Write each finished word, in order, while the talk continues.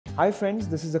Hi friends,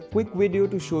 this is a quick video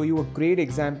to show you a great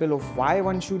example of why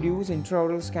one should use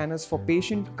intraoral scanners for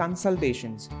patient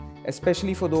consultations,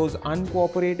 especially for those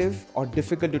uncooperative or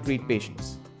difficult to treat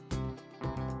patients.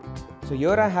 So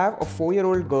here I have a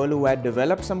 4-year-old girl who had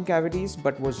developed some cavities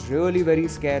but was really very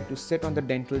scared to sit on the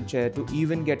dental chair to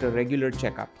even get a regular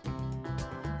checkup.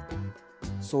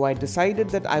 So I decided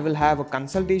that I will have a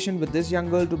consultation with this young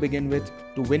girl to begin with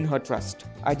to win her trust.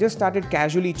 I just started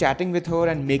casually chatting with her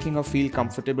and making her feel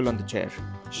comfortable on the chair.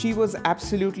 She was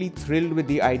absolutely thrilled with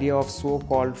the idea of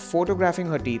so-called photographing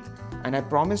her teeth, and I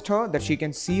promised her that she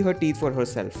can see her teeth for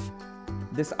herself.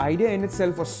 This idea in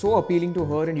itself was so appealing to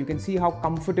her, and you can see how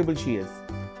comfortable she is.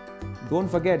 Don't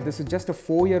forget, this is just a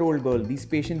 4-year-old girl. These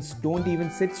patients don't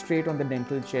even sit straight on the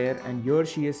dental chair, and here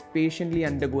she is patiently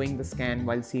undergoing the scan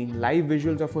while seeing live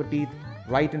visuals of her teeth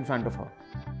right in front of her.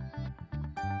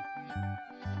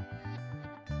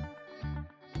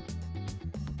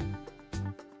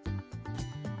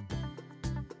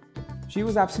 She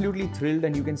was absolutely thrilled,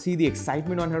 and you can see the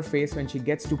excitement on her face when she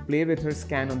gets to play with her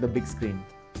scan on the big screen.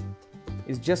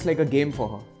 It's just like a game for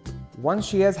her. Once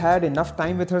she has had enough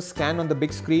time with her scan on the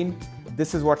big screen,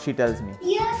 this is what she tells me.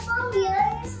 Earphone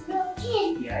here is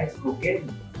broken. Yeah, it's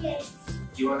broken. Yes.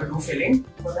 You want to do filling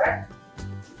for that?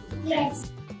 Yes.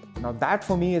 Now that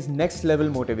for me is next level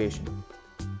motivation.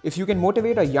 If you can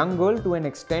motivate a young girl to an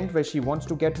extent where she wants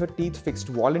to get her teeth fixed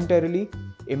voluntarily,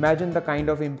 imagine the kind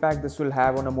of impact this will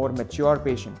have on a more mature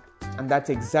patient. And that's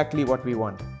exactly what we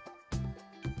want.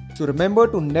 So remember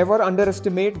to never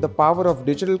underestimate the power of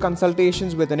digital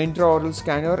consultations with an intraoral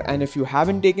scanner, and if you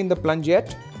haven't taken the plunge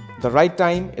yet, the right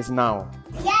time is now.